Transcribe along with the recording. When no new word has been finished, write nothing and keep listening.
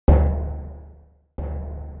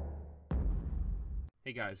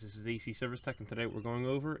Hey guys, this is AC Service Tech, and today what we're going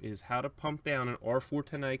over is how to pump down an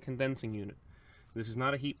R410A condensing unit. This is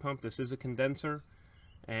not a heat pump, this is a condenser,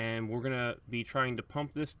 and we're going to be trying to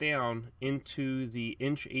pump this down into the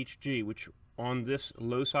inch HG, which on this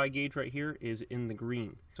low side gauge right here is in the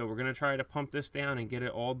green. So we're going to try to pump this down and get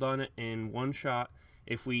it all done in one shot.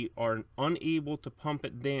 If we are unable to pump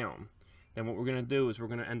it down, then what we're going to do is we're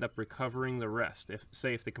going to end up recovering the rest.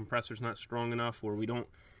 If the compressor's not strong enough, or we don't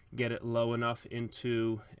get it low enough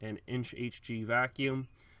into an inch HG vacuum.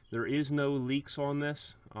 There is no leaks on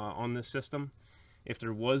this system. If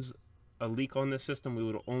there was a leak on this system, we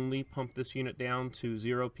would only pump this unit down to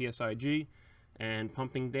 0 psig, and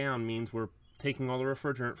pumping down means we're taking all the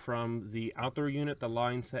refrigerant from the outdoor unit, the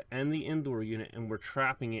line set, and the indoor unit, and we're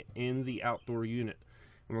trapping it in the outdoor unit,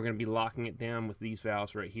 and we're going to be locking it down with these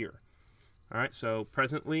valves right here. Alright, so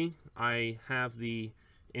presently I have the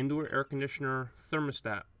indoor air conditioner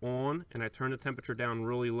thermostat on, and I turn the temperature down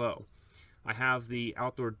really low. I have the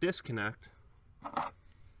outdoor disconnect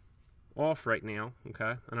off right now,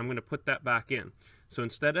 okay, and I'm going to put that back in. So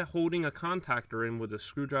instead of holding a contactor in with a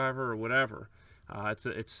screwdriver or whatever,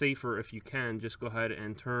 it's safer if you can just go ahead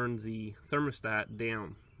and turn the thermostat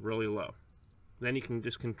down really low. Then you can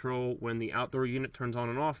just control when the outdoor unit turns on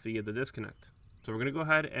and off via the disconnect. So we're going to go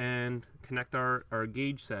ahead and connect our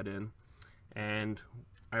gauge set in, and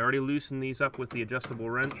I already loosened these up with the adjustable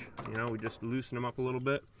wrench. You know, we just loosen them up a little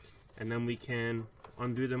bit, and then we can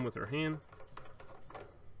undo them with our hand.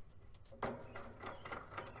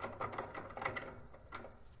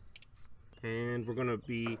 And we're going to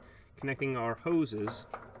be connecting our hoses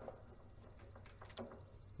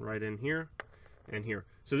right in here and here.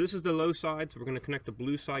 So this is the low side, so we're going to connect the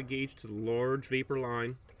blue side gauge to the large vapor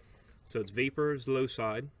line. So it's vapor's low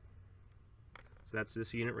side. So that's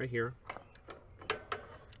this unit right here.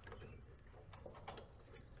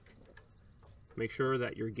 Make sure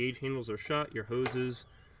that your gauge handles are shut, your hoses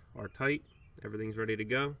are tight, everything's ready to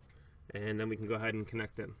go, and then we can go ahead and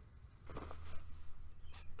connect in.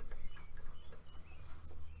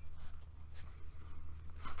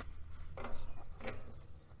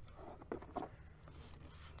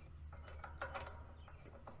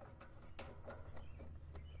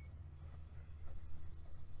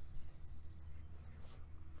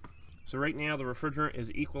 So right now the refrigerant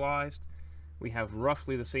is equalized. We have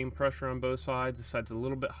roughly the same pressure on both sides. The side's a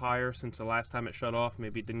little bit higher since the last time it shut off.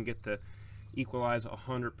 Maybe it didn't get to equalize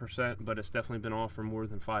 100%, but it's definitely been off for more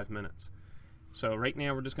than 5 minutes. So right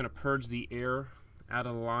now we're just going to purge the air out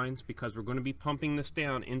of the lines, because we're going to be pumping this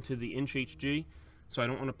down into the inch HG. So I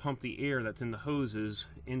don't want to pump the air that's in the hoses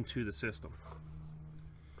into the system.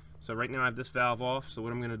 So right now I have this valve off. So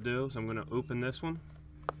what I'm going to do is I'm going to open this one,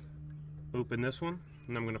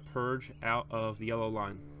 and I'm going to purge out of the yellow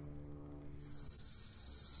line.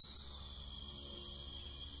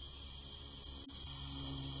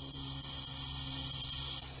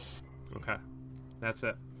 Okay, that's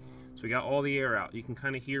it. So we got all the air out. You can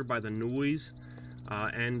kind of hear by the noise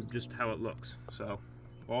and just how it looks. So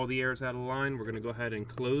all the air is out of the line. We're going to go ahead and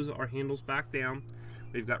close our handles back down.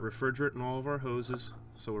 We've got refrigerant in all of our hoses,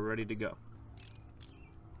 so we're ready to go.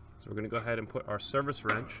 So we're going to go ahead and put our service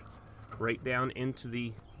wrench right down into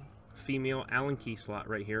the female Allen key slot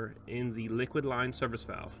right here in the liquid line service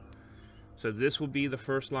valve. So this will be the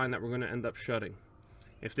first line that we're going to end up shutting.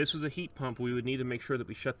 If this was a heat pump, we would need to make sure that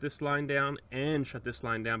we shut this line down and shut this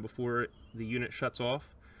line down before the unit shuts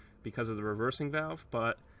off because of the reversing valve.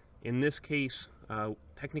 But in this case,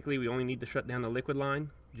 technically we only need to shut down the liquid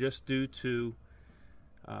line just due to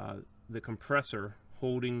the compressor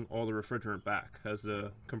holding all the refrigerant back, because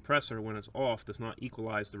the compressor, when it's off, does not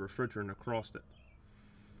equalize the refrigerant across it.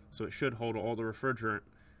 So it should hold all the refrigerant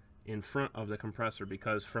in front of the compressor,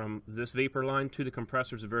 because from this vapor line to the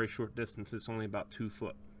compressor is a very short distance. It's only about 2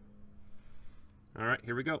 foot. Alright,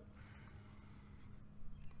 here we go.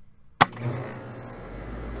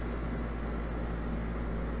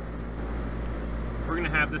 We're going to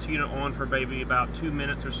have this unit on for maybe about 2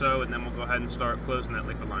 minutes or so, and then we'll go ahead and start closing that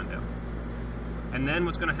liquid line down. And then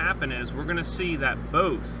what's going to happen is we're going to see that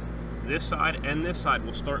both this side and this side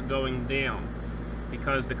will start going down,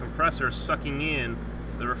 because the compressor is sucking in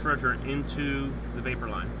the refrigerant into the vapor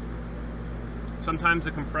line. Sometimes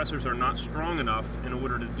the compressors are not strong enough in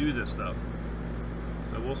order to do this though.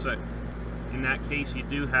 So we'll see. In that case, you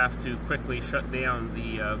do have to quickly shut down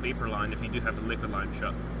the vapor line if you do have the liquid line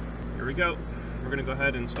shut. Here we go. We're going to go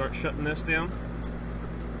ahead and start shutting this down.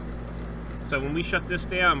 So when we shut this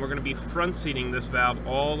down, we're going to be front seating this valve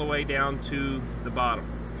all the way down to the bottom.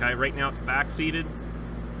 Okay, right now it's back seated,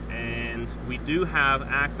 and we do have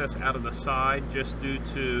access out of the side just due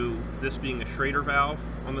to this being a Schrader valve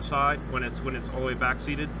on the side when it's all the way back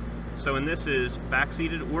seated. So when this is back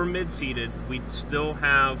seated or mid seated, we still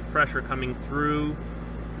have pressure coming through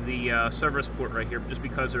the service port right here, just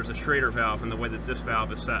because there's a Schrader valve and the way that this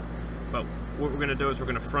valve is set. But what we're going to do is we're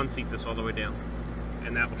going to front seat this all the way down,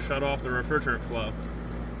 and that will shut off the refrigerant flow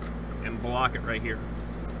and block it right here.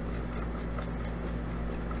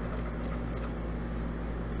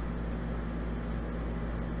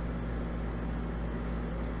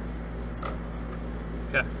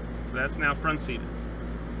 Okay, so that's now front seated.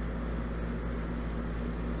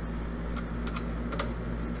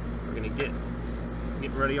 We're going to get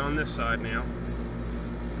ready on this side now.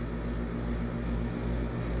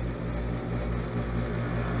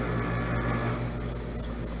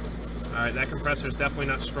 Alright, that compressor is definitely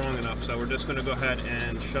not strong enough, so we're just going to go ahead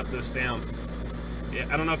and shut this down.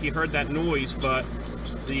 I don't know if you heard that noise, but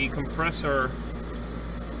the compressor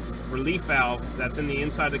relief valve that's in the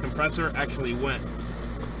inside of the compressor actually went.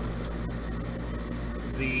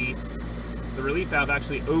 The relief valve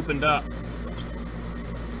actually opened up.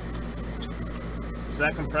 So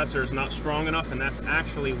that compressor is not strong enough, and that's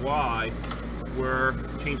actually why we're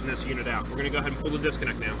changing this unit out. We're going to go ahead and pull the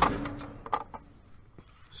disconnect now.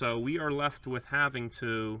 So we are left with having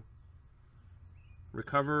to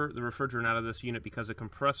recover the refrigerant out of this unit because the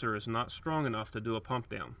compressor is not strong enough to do a pump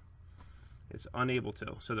down. It's unable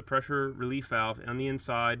to. So the pressure relief valve on the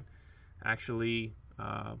inside actually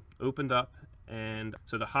opened up, and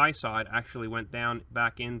so the high side actually went down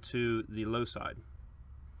back into the low side.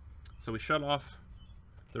 So we shut off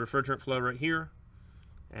the refrigerant flow right here,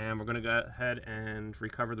 and we're going to go ahead and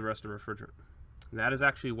recover the rest of the refrigerant. And that is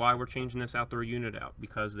actually why we're changing this outdoor unit out,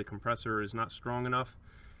 because the compressor is not strong enough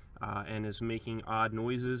and is making odd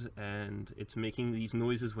noises, and it's making these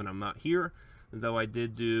noises when I'm not here. Though I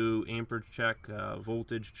did do amperage check,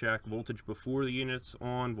 voltage before the unit's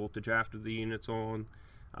on, voltage after the unit's on,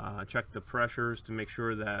 check the pressures to make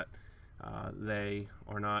sure that they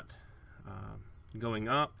are not going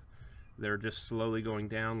up. They're just slowly going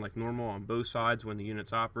down like normal on both sides when the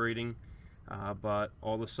unit's operating. But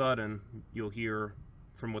all of a sudden, you'll hear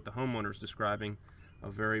from what the homeowner is describing a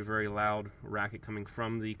very, very loud racket coming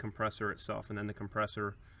from the compressor itself, and then the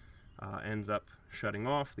compressor ends up shutting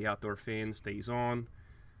off. The outdoor fan stays on,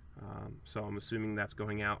 so I'm assuming that's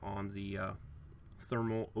going out on the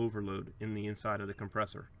thermal overload in the inside of the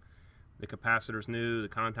compressor. The capacitor's new, the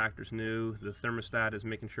contactor's new, the thermostat is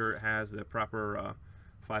making sure it has the proper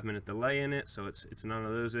 5-minute delay in it, so it's none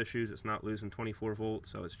of those issues. It's not losing 24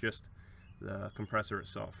 volts, so it's just the compressor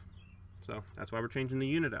itself. So that's why we're changing the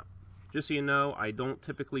unit out. Just so you know, I don't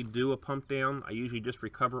typically do a pump down. I usually just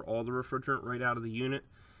recover all the refrigerant right out of the unit,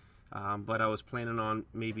 but I was planning on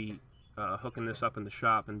maybe hooking this up in the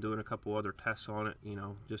shop and doing a couple other tests on it, you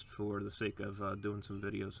know, just for the sake of doing some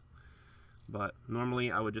videos. But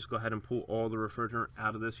normally I would just go ahead and pull all the refrigerant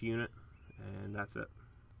out of this unit, and that's it.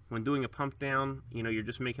 When doing a pump down, you know, you're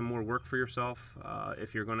just making more work for yourself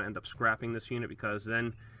if you're going to end up scrapping this unit, because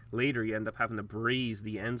then later you end up having to braze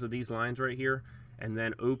the ends of these lines right here and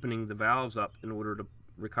then opening the valves up in order to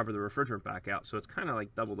recover the refrigerant back out. So it's kind of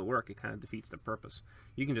like double the work. It kind of defeats the purpose.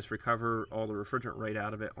 You can just recover all the refrigerant right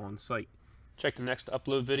out of it on site. Check the next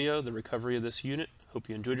upload video, the recovery of this unit. Hope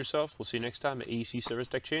you enjoyed yourself. We'll see you next time at AEC Service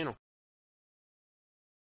Tech channel.